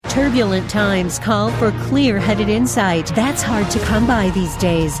Turbulent times call for clear-headed insight. That's hard to come by these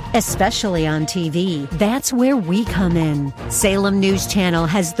days, especially on TV. That's where we come in. Salem News Channel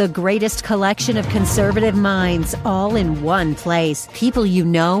has the greatest collection of conservative minds all in one place. People you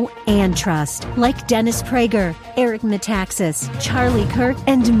know and trust, like Dennis Prager, Eric Metaxas, Charlie Kirk,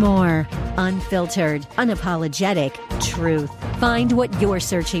 and more. Unfiltered, unapologetic truth. Find what you're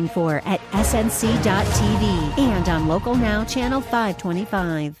searching for at snc.tv and on Local Now, Channel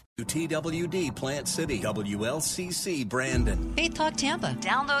 525. TWD Plant City, WLCC Brandon. Faith Talk Tampa.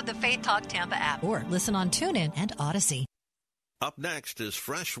 Download the Faith Talk Tampa app or listen on TuneIn and Odyssey. Up next is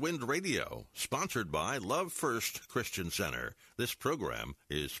Fresh Wind Radio, sponsored by Love First Christian Center. This program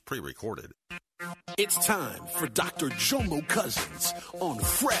is pre-recorded. It's time for Dr. Jomo Cousins on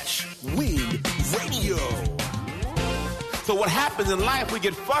Fresh Wind Radio. So what happens in life, we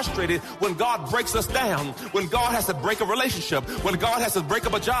get frustrated when God breaks us down, when God has to break a relationship, when God has to break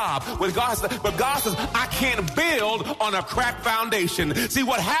up a job, when God says, I can't build on a cracked foundation. See,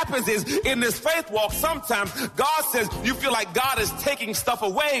 what happens is in this faith walk, sometimes God says you feel like God is taking stuff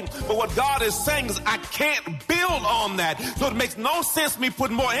away, but what God is saying is I can't build on that. So it makes no sense me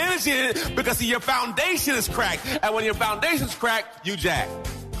putting more energy in it because see, your foundation is cracked. And when your foundation's cracked, you jack.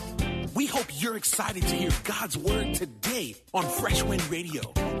 We hope you're excited to hear God's word today on Fresh Wind Radio.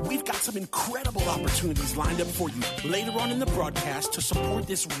 We've got some incredible opportunities lined up for you later on in the broadcast to support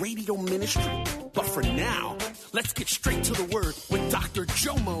this radio ministry. But for now, let's get straight to the word with Dr.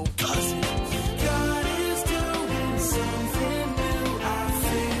 Jomo Cousins. God is doing something new. I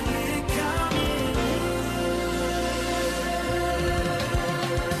feel it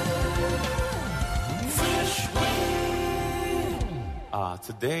coming. Fresh Wind.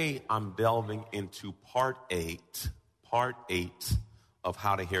 Today, I'm delving into part eight of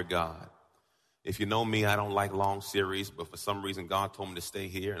How to Hear God. If you know me, I don't like long series, but for some reason, God told me to stay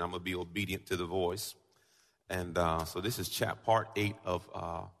here, and I'm going to be obedient to the voice. And so this is part 8 of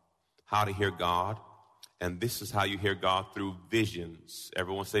How to Hear God. And this is how you hear God through visions.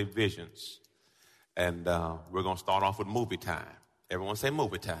 Everyone say visions. And we're going to start off with movie time. Everyone say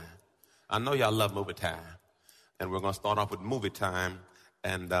movie time. I know y'all love movie time. And we're going to start off with movie time.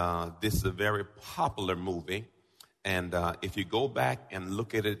 And this is a very popular movie. And if you go back and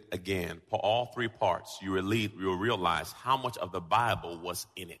look at it again, for all 3 parts, you will realize how much of the Bible was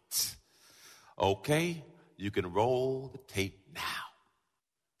in it. Okay? You can roll the tape now.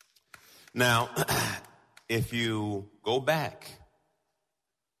 Now, if you go back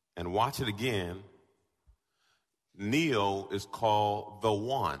and watch it again, Neo is called the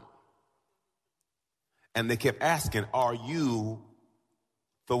One. And they kept asking, are you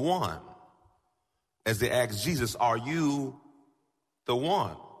the one? As they asked Jesus, are you the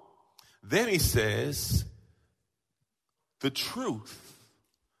one? Then he says, the truth.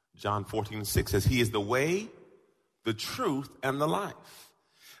 John 14:6 says, he is the way, the truth, and the life.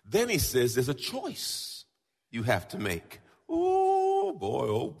 Then he says, there's a choice you have to make. Oh, boy,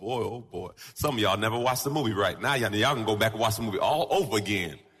 oh, boy, oh, boy. Some of y'all never watched the movie right now. Y'all can go back and watch the movie all over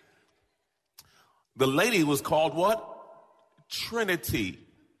again. The lady was called what? Trinity.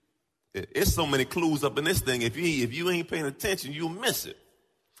 It's so many clues up in this thing. If you ain't paying attention, you'll miss it.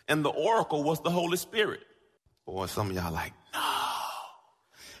 And the oracle was the Holy Spirit. Boy, some of y'all like, no.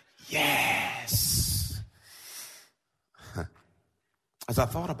 Yes. As I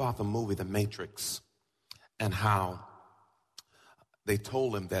thought about the movie The Matrix and how they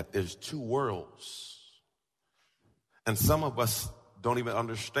told him that there's 2 worlds. And some of us don't even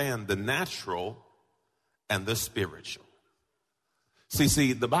understand the natural and the spiritual.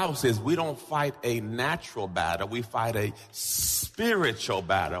 See, the Bible says we don't fight a natural battle, we fight a spiritual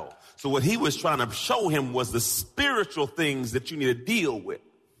battle. So what he was trying to show him was the spiritual things that you need to deal with.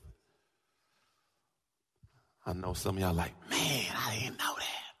 I know some of y'all like, man, I didn't know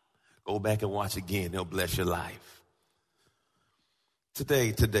that. Go back and watch again, it'll bless your life.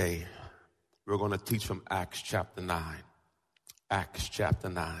 Today, we're going to teach from Acts chapter 9. Acts chapter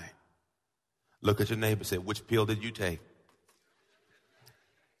 9. Look at your neighbor and say, which pill did you take?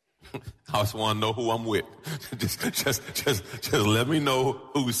 I just want to know who I'm with. just let me know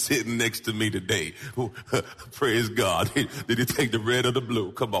who's sitting next to me today. Praise God. Did you take the red or the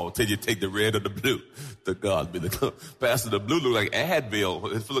blue? Come on, did you take the red or the blue? To God be the Pastor, the blue look like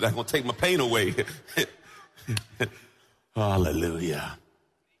Advil. It look like I'm going to take my pain away. Hallelujah.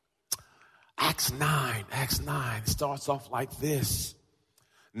 Acts 9 starts off like this.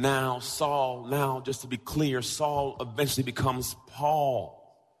 Now Saul, just to be clear, Saul eventually becomes Paul.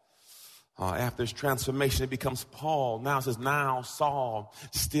 After his transformation, it becomes Paul. Now it says, now Saul,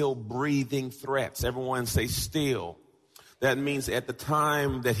 still breathing threats. Everyone say still. That means at the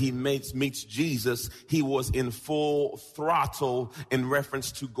time that he meets Jesus, he was in full throttle in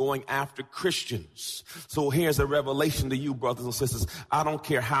reference to going after Christians. So here's a revelation to you, brothers and sisters. I don't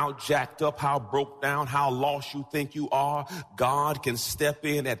care how jacked up, how broke down, how lost you think you are. God can step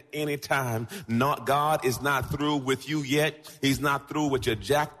in at any time. God is not through with you yet. He's not through with your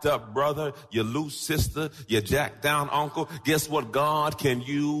jacked up brother, your loose sister, your jacked down uncle. Guess what? God can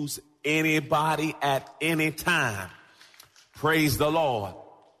use anybody at any time. Praise the Lord.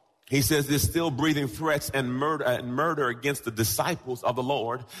 He says there's still breathing threats and murder against the disciples of the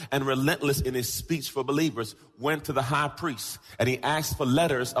Lord, and relentless in his speech for believers. Went to the high priest and he asked for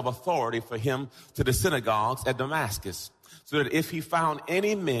letters of authority for him to the synagogues at Damascus, so that if he found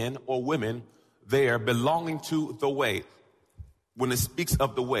any men or women there belonging to the way. When it speaks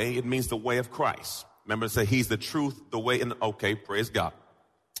of the way, it means the way of Christ. Remember to say he's the truth, the way, and okay, praise God.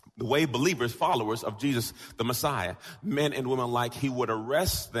 The way believers, followers of Jesus, the Messiah, men and women alike, he would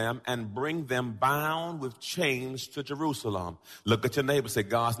arrest them and bring them bound with chains to Jerusalem. Look at your neighbor, say,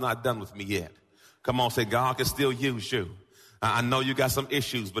 God's not done with me yet. Come on, say, God can still use you. I know you got some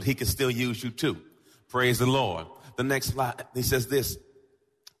issues, but he can still use you too. Praise the Lord. The next slide, he says this,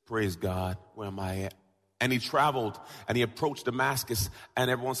 praise God, where am I at? And he traveled and he approached Damascus, and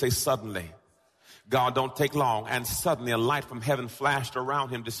everyone say suddenly. God, don't take long. And suddenly a light from heaven flashed around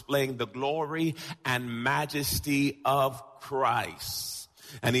him, displaying the glory and majesty of Christ.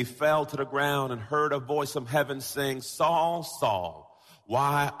 And he fell to the ground and heard a voice from heaven saying, Saul, Saul,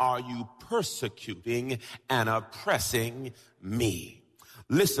 why are you persecuting and oppressing me?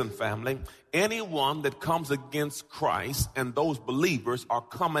 Listen, family, anyone that comes against Christ and those believers are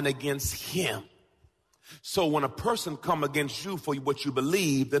coming against him. So when a person come against you for what you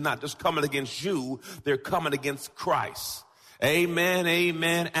believe, they're not just coming against you, they're coming against Christ. Amen,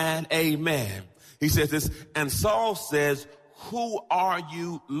 amen, and amen. He says this, and Saul says, who are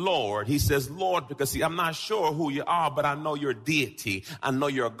you, Lord? He says, Lord, because see, I'm not sure who you are, but I know you're a deity. I know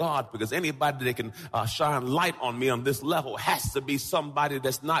you're a God, because anybody that can shine light on me on this level has to be somebody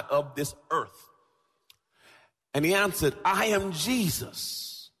that's not of this earth. And he answered, I am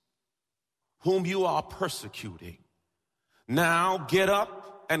Jesus, whom you are persecuting. Now get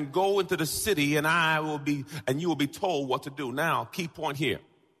up and go into the city, and you will be told what to do. Now, key point here.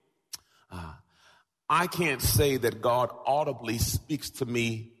 I can't say that God audibly speaks to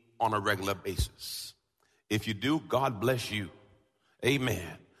me on a regular basis. If you do, God bless you.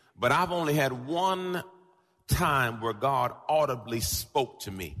 Amen. But I've only had one time where God audibly spoke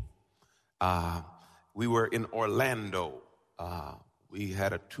to me. We were in Orlando. We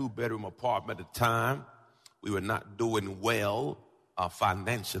had a 2-bedroom apartment at the time. We were not doing well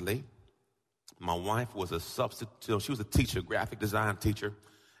financially. My wife was a substitute. She was a teacher, graphic design teacher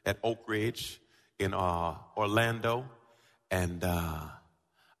at Oak Ridge in Orlando. And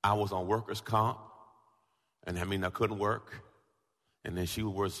I was on workers' comp. And I couldn't work. And then she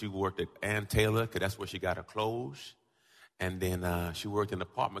worked at Ann Taylor, because that's where she got her clothes. And then she worked in the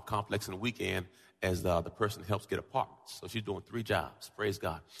apartment complex on the weekend as the person helps get apartments. So she's doing 3 jobs. Praise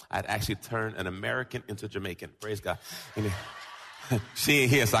God. I'd actually turned an American into Jamaican. Praise God. And she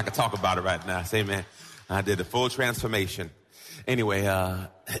ain't here, so I can talk about it right now. Say, man, I did a full transformation. Anyway,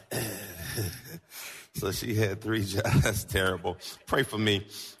 so she had 3 jobs. That's terrible. Pray for me.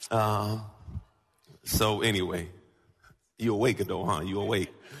 So anyway, you awake though, huh? You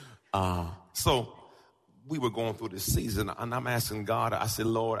awake. So we were going through this season, and I'm asking God, I said,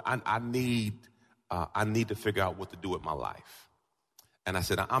 Lord, I need to figure out what to do with my life. And I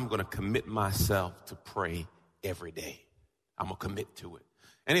said, I'm going to commit myself to pray every day. I'm going to commit to it.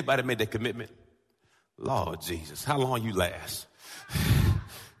 Anybody made that commitment? Lord Jesus, how long you last?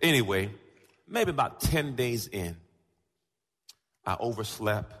 Anyway, maybe about 10 days in, I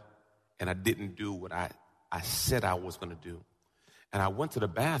overslept and I didn't do what I said I was going to do. And I went to the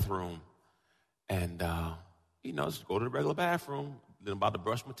bathroom and, just go to the regular bathroom. Then I'm about to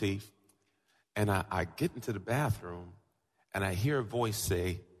brush my teeth. And I get into the bathroom and I hear a voice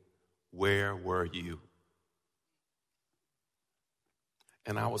say, where were you?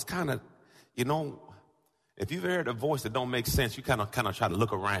 And I was kind of, if you've heard a voice that don't make sense, you kind of try to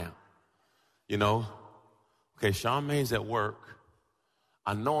look around. Okay, Charmaine's at work.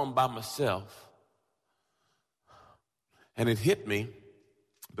 I know I'm by myself. And it hit me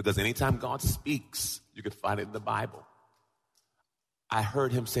because anytime God speaks, you can find it in the Bible. I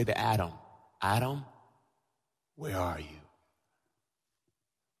heard him say to Adam, Adam, where are you?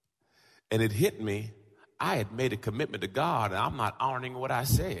 And it hit me. I had made a commitment to God, and I'm not honoring what I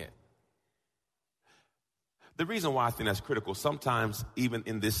said. The reason why I think that's critical, sometimes even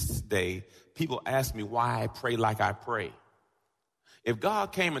in this day, people ask me why I pray like I pray. If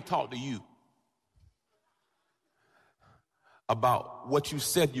God came and talked to you about what you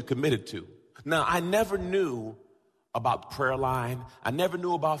said you committed to. Now, I never knew about prayer line. I never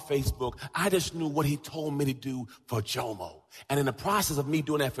knew about Facebook. I just knew what he told me to do for Jomo. And in the process of me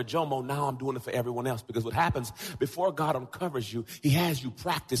doing that for Jomo, now I'm doing it for everyone else. Because what happens, before God uncovers you, he has you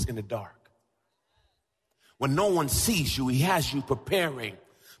practice in the dark. When no one sees you, he has you preparing.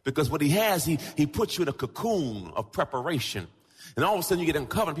 Because what he has, he puts you in a cocoon of preparation. And all of a sudden you get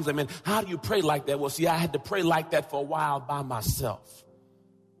uncovered. And people say, man, how do you pray like that? Well, see, I had to pray like that for a while by myself.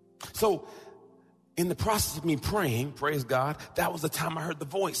 So in the process of me praying, praise God, that was the time I heard the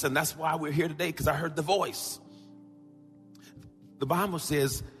voice. And that's why we're here today, because I heard the voice. The Bible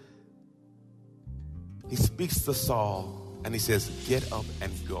says, he speaks to Saul and he says, get up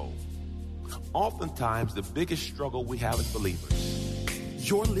and go. Oftentimes, the biggest struggle we have as believers.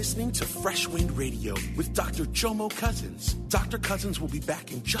 You're listening to Fresh Wind Radio with Dr. Jomo Cousins. Dr. Cousins will be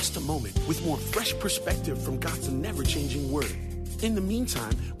back in just a moment with more fresh perspective from God's never-changing word. In the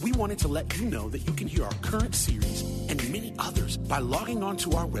meantime, we wanted to let you know that you can hear our current series and many others by logging on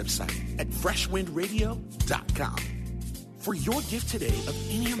to our website at freshwindradio.com. For your gift today of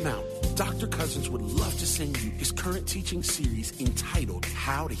any amount, Dr. Cousins would love to send you his current teaching series entitled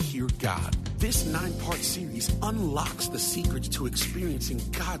How to Hear God. This 9-part series unlocks the secrets to experiencing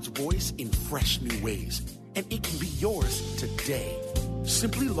God's voice in fresh new ways. And it can be yours today.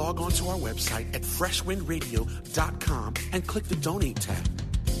 Simply log on to our website at freshwindradio.com and click the Donate tab.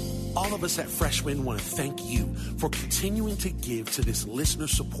 All of us at Fresh Wind want to thank you for continuing to give to this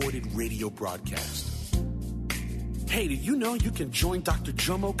listener-supported radio broadcast. Hey, did you know you can join Dr.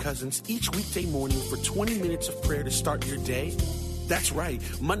 Jomo Cousins each weekday morning for 20 minutes of prayer to start your day? That's right.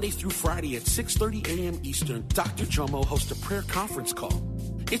 Monday through Friday at 6:30 a.m. Eastern, Dr. Jomo hosts a prayer conference call.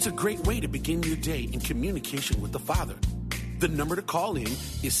 It's a great way to begin your day in communication with the Father. The number to call in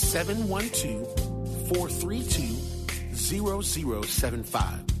is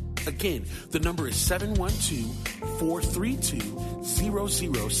 712-432-0075. Again, the number is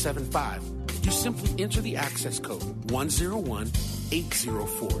 712-432-0075. You simply enter the access code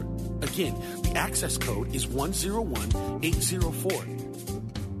 101804. Again, the access code is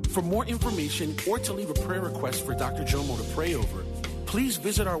 101804. For more information or to leave a prayer request for Dr. Jomo to pray over, please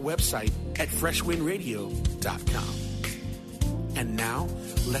visit our website at freshwindradio.com. And now,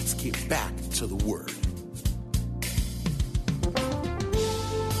 let's get back to the Word.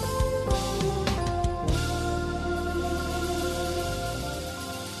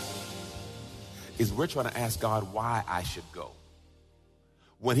 Is we're trying to ask God why I should go.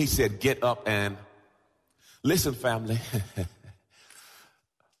 When he said, get up and listen, family.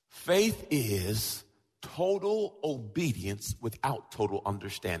 Faith is total obedience without total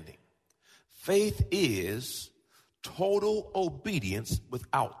understanding. Faith is total obedience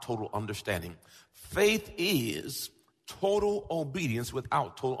without total understanding. Faith is total obedience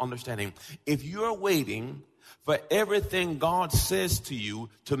without total understanding. If you're waiting for everything God says to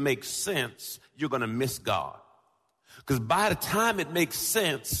you to make sense, you're going to miss God. Because by the time it makes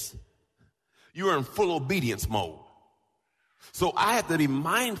sense, you're in full obedience mode. So I have to be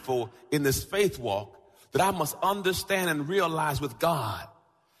mindful in this faith walk that I must understand and realize with God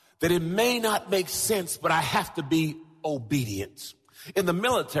that it may not make sense, but I have to be obedient. In the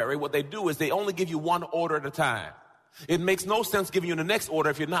military, what they do is they only give you one order at a time. It makes no sense giving you the next order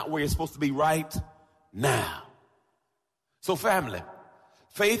if you're not where you're supposed to be right now. So family,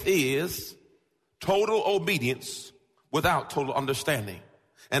 faith is total obedience without total understanding.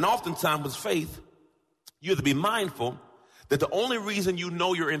 And oftentimes with faith, you have to be mindful that the only reason you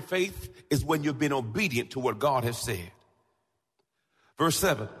know you're in faith is when you've been obedient to what God has said. Verse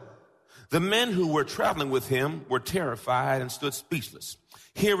 7, the men who were traveling with him were terrified and stood speechless,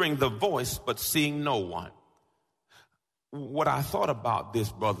 hearing the voice but seeing no one. What I thought about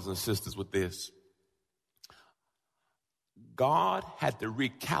this, brothers and sisters, with this, God had to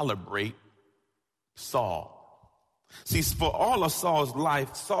recalibrate Saul. See, for all of Saul's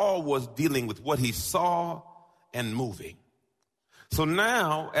life, Saul was dealing with what he saw and moving. So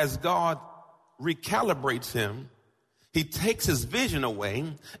now, as God recalibrates him, he takes his vision away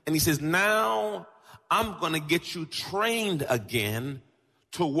and he says, now I'm going to get you trained again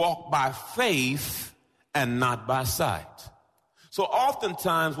to walk by faith and not by sight. So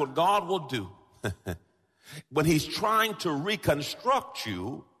oftentimes what God will do when he's trying to reconstruct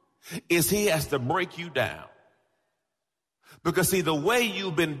you is he has to break you down. Because see, the way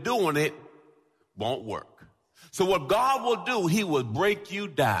you've been doing it won't work. So what God will do, he will break you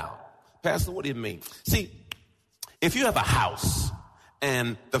down. Pastor, what do you mean? See, if you have a house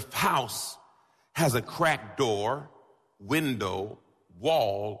and the house has a cracked door, window,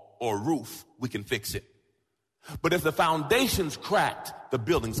 wall or roof, we can fix it. But if the foundation's cracked, the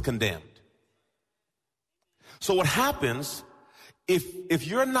building's condemned. So what happens, if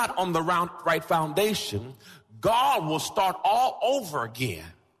you're not on the right foundation, God will start all over again.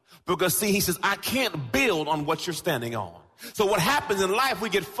 Because see, he says, I can't build on what you're standing on. So what happens in life, we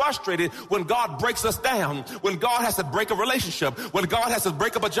get frustrated when God breaks us down, when God has to break a relationship, when God has to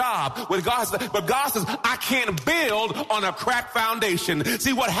break up a job, but God says, I can't build on a cracked foundation.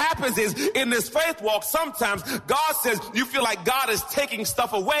 See, what happens is in this faith walk, sometimes God says, you feel like God is taking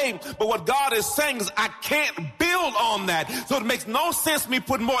stuff away, but what God is saying is, I can't build on that. So it makes no sense me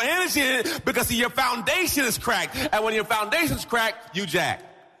putting more energy in it because see, your foundation is cracked. And when your foundation's cracked, you jack.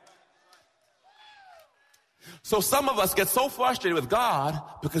 So some of us get so frustrated with God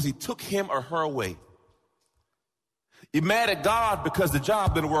because he took him or her away. You're mad at God because the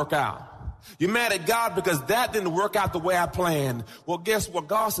job didn't work out. You're mad at God because that didn't work out the way I planned. Well, guess what?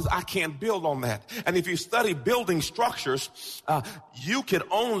 God says, I can't build on that. And if you study building structures, you can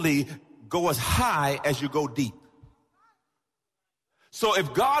only go as high as you go deep. So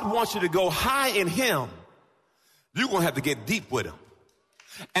if God wants you to go high in him, you're going to have to get deep with him.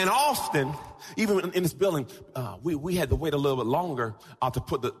 And often, even in this building, we had to wait a little bit longer to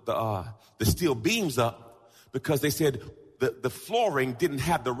put the steel beams up because they said the flooring didn't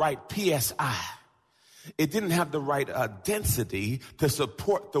have the right PSI. It didn't have the right density to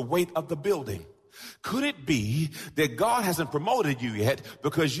support the weight of the building. Could it be that God hasn't promoted you yet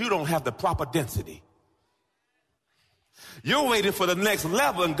because you don't have the proper density? You're waiting for the next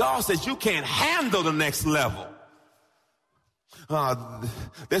level, and God says you can't handle the next level.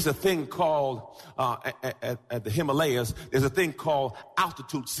 There's a thing called, at the Himalayas, there's a thing called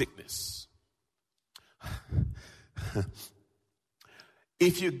altitude sickness.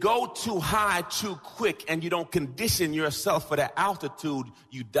 If you go too high too quick and you don't condition yourself for that altitude,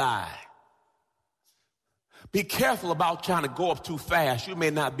 you die. Be careful about trying to go up too fast. You may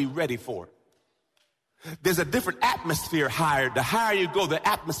not be ready for it. There's a different atmosphere higher. The higher you go, the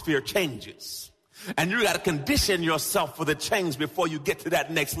atmosphere changes. And you got to condition yourself for the change before you get to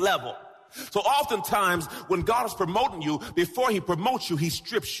that next level. So oftentimes when God is promoting you, before he promotes you, he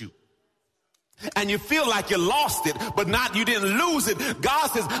strips you. And you feel like you lost it, but you didn't lose it. God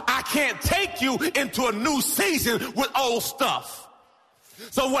says, I can't take you into a new season with old stuff.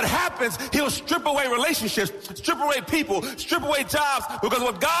 So what happens, he'll strip away relationships, strip away people, strip away jobs, because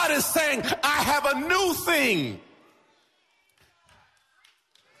what God is saying, I have a new thing.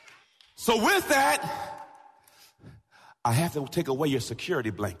 So with that, I have to take away your security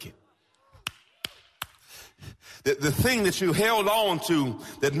blanket. The thing that you held on to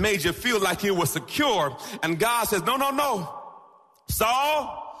that made you feel like you were secure. And God says, no.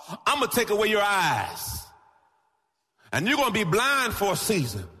 Saul, I'm going to take away your eyes. And you're going to be blind for a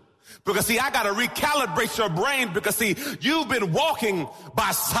season. Because see, I got to recalibrate your brain because see, you've been walking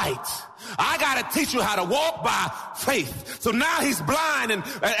by sight. I got to teach you how to walk by faith. So now he's blind, and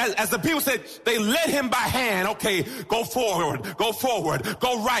as the people said, they led him by hand. Okay, go forward, go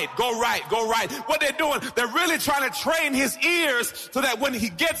right. What they're doing, they're really trying to train his ears so that when he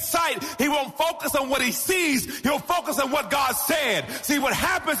gets sight, he won't focus on what he sees. He'll focus on what God said. See, what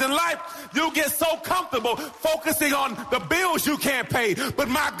happens in life, you get so comfortable focusing on the bills you can't pay, but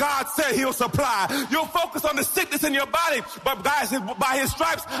my God said he'll supply. You'll focus on the sickness in your body, but guys, by his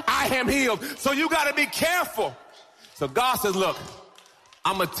stripes, I am healed. So you got to be careful. So God says, look,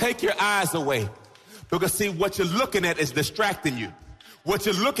 I'm going to take your eyes away because see, what you're looking at is distracting you. What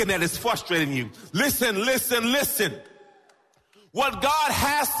you're looking at is frustrating you. Listen. What God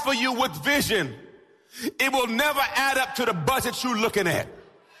has for you with vision, it will never add up to the budget you're looking at.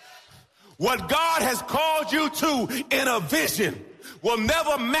 What God has called you to in a vision will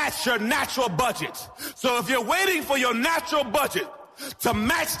never match your natural budget. So if you're waiting for your natural budget to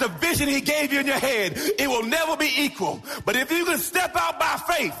match the vision he gave you in your head, it will never be equal. But if you can step out by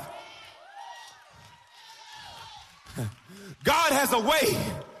faith, God has a way.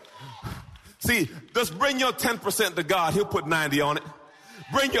 See, just bring your 10% to God. He'll put 90 on it.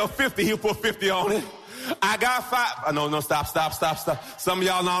 Bring your 50, he'll put 50 on it. I got 5. No, stop. Some of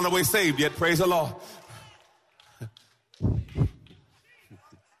y'all not on the way saved yet. Praise the Lord.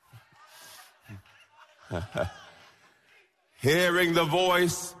 Hearing the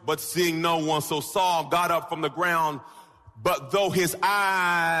voice, but seeing no one. So Saul got up from the ground, but though his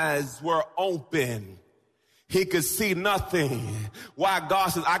eyes were open, he could see nothing. Why? God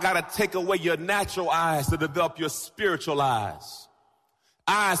says, I got to take away your natural eyes to develop your spiritual eyes.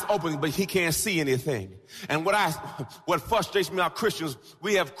 Eyes open, but he can't see anything. And what frustrates me about Christians,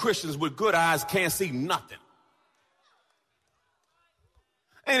 we have Christians with good eyes can't see nothing.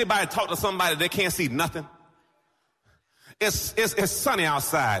 Anybody talk to somebody that can't see nothing? It's sunny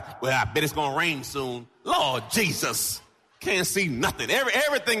outside. Well, I bet it's going to rain soon. Lord Jesus, can't see nothing.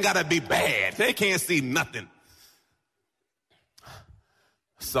 Everything got to be bad. They can't see nothing.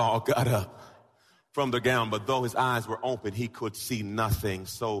 Saul got up from the ground, but though his eyes were open, he could see nothing.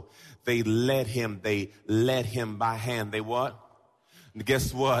 So they led him by hand. They what? And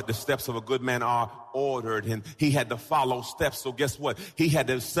guess what? The steps of a good man are ordered, and he had to follow steps. So guess what? He had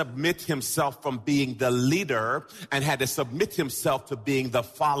to submit himself from being the leader and had to submit himself to being the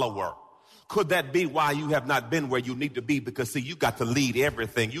follower. Could that be why you have not been where you need to be? Because see, you got to lead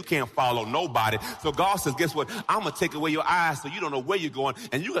everything. You can't follow nobody. So God says, guess what? I'm going to take away your eyes so you don't know where you're going,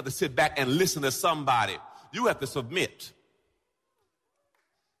 and you have to sit back and listen to somebody. You have to submit.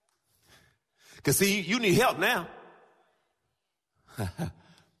 Because see, you need help now.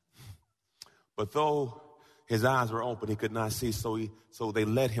 But though his eyes were open, he could not see. So they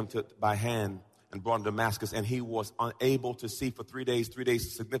led him by hand and brought him to Damascus, and he was unable to see for 3 days. 3 days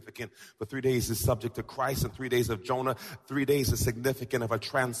is significant. For 3 days is subject to Christ, and 3 days of Jonah. 3 days is significant of a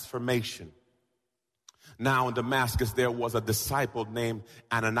transformation. Now in Damascus there was a disciple named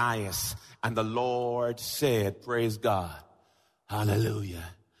Ananias, and the Lord said, praise God, hallelujah,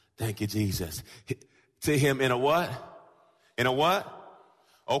 thank you, Jesus, to him in a what? In a what?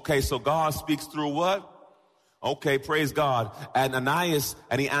 Okay, so God speaks through what? Okay, praise God. And Ananias,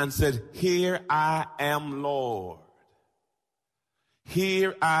 and he answered, here I am, Lord.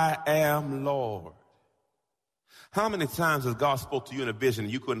 Here I am, Lord. How many times has God spoke to you in a vision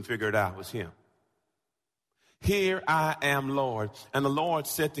and you couldn't figure it out? It was him. Here I am, Lord. And the Lord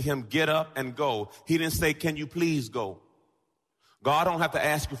said to him, get up and go. He didn't say, can you please go? God don't have to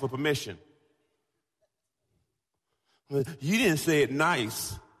ask you for permission. You didn't say it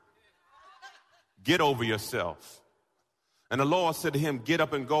nice. Get over yourself. And the Lord said to him, get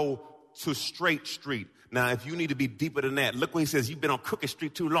up and go to Straight Street. Now, if you need to be deeper than that, look what he says. You've been on Crooked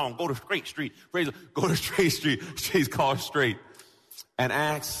Street too long. Go to Straight Street. Go to Straight Street. She's called Straight. And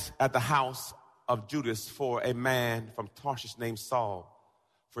ask at the house of Judas for a man from Tarshish named Saul.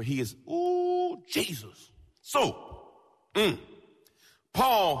 For he is, Jesus. So,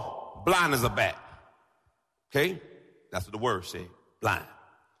 Paul, blind as a bat. Okay? That's what the word said, blind.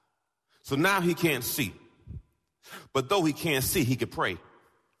 So now he can't see. But though he can't see, he could pray.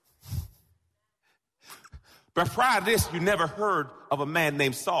 But prior to this, you never heard of a man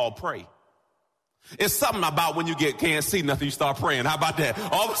named Saul pray. It's something about when you can't see nothing, you start praying. How about that?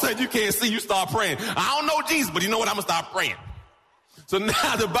 All of a sudden you can't see, you start praying. I don't know Jesus, but you know what? I'm going to start praying. So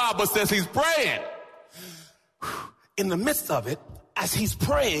now the Bible says he's praying. In the midst of it, as he's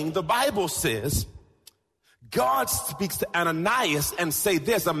praying, the Bible says, God speaks to Ananias and say,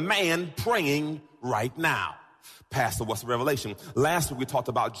 there's a man praying right now. Pastor, what's the revelation? Last week we talked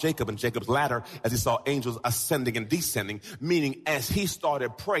about Jacob and Jacob's ladder as he saw angels ascending and descending, meaning as he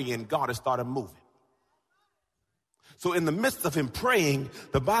started praying, God has started moving. So in the midst of him praying,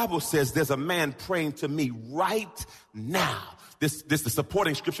 the Bible says there's a man praying to me right now. The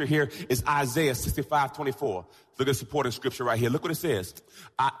supporting scripture here is Isaiah 65:24. Look at the supporting scripture right here. Look what it says.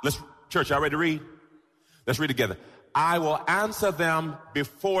 Church, y'all ready to read? Let's read together. I will answer them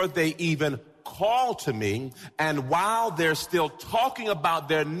before they even call to me, and while they're still talking about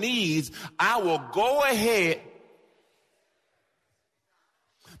their needs, I will go ahead.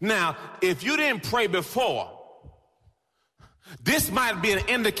 Now, if you didn't pray before, this might be an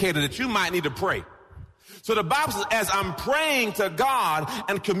indicator that you might need to pray. So the Bible says, as I'm praying to God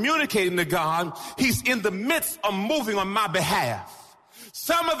and communicating to God, he's in the midst of moving on my behalf.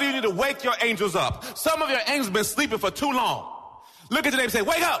 Some of you need to wake your angels up. Some of your angels have been sleeping for too long. Look at your neighbor and say,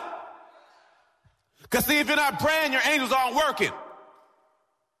 wake up. Because see, if you're not praying, your angels aren't working.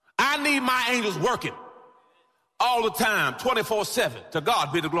 I need my angels working all the time, 24/7. To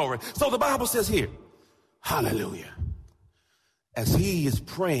God be the glory. So the Bible says here, hallelujah. As he is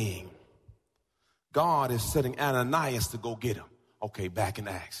praying, God is sending Ananias to go get him. Okay, back in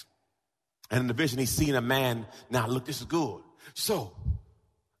Acts. And in the vision, he's seeing a man. Now, look, this is good. So,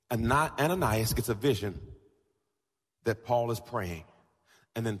 Ananias gets a vision that Paul is praying.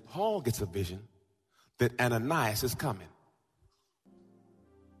 And then Paul gets a vision that Ananias is coming.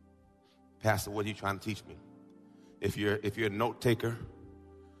 Pastor, what are you trying to teach me? If you're a note taker,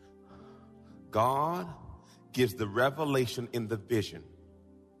 God gives the revelation in the vision.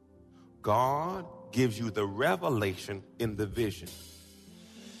 God gives you the revelation in the vision.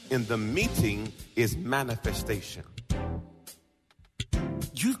 In the meeting is manifestation.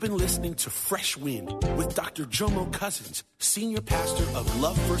 You've been listening to Fresh Wind with Dr. Jomo Cousins, Senior Pastor of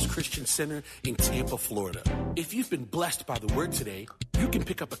Love First Christian Center in Tampa, Florida. If you've been blessed by the word today, You can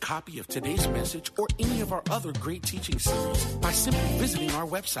pick up a copy of today's message or any of our other great teaching series by simply visiting our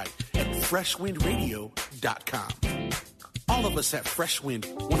website at freshwindradio.com. All of us at Fresh Wind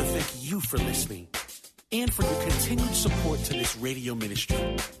want to thank you for listening and for your continued support to this radio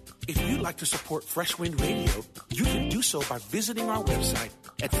ministry. If you'd like to support Fresh Wind Radio, you can do so by visiting our website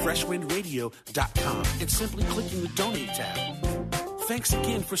at freshwindradio.com and simply clicking the Donate tab. Thanks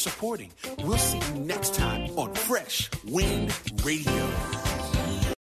again for supporting. We'll see you next time on Fresh Wind Radio.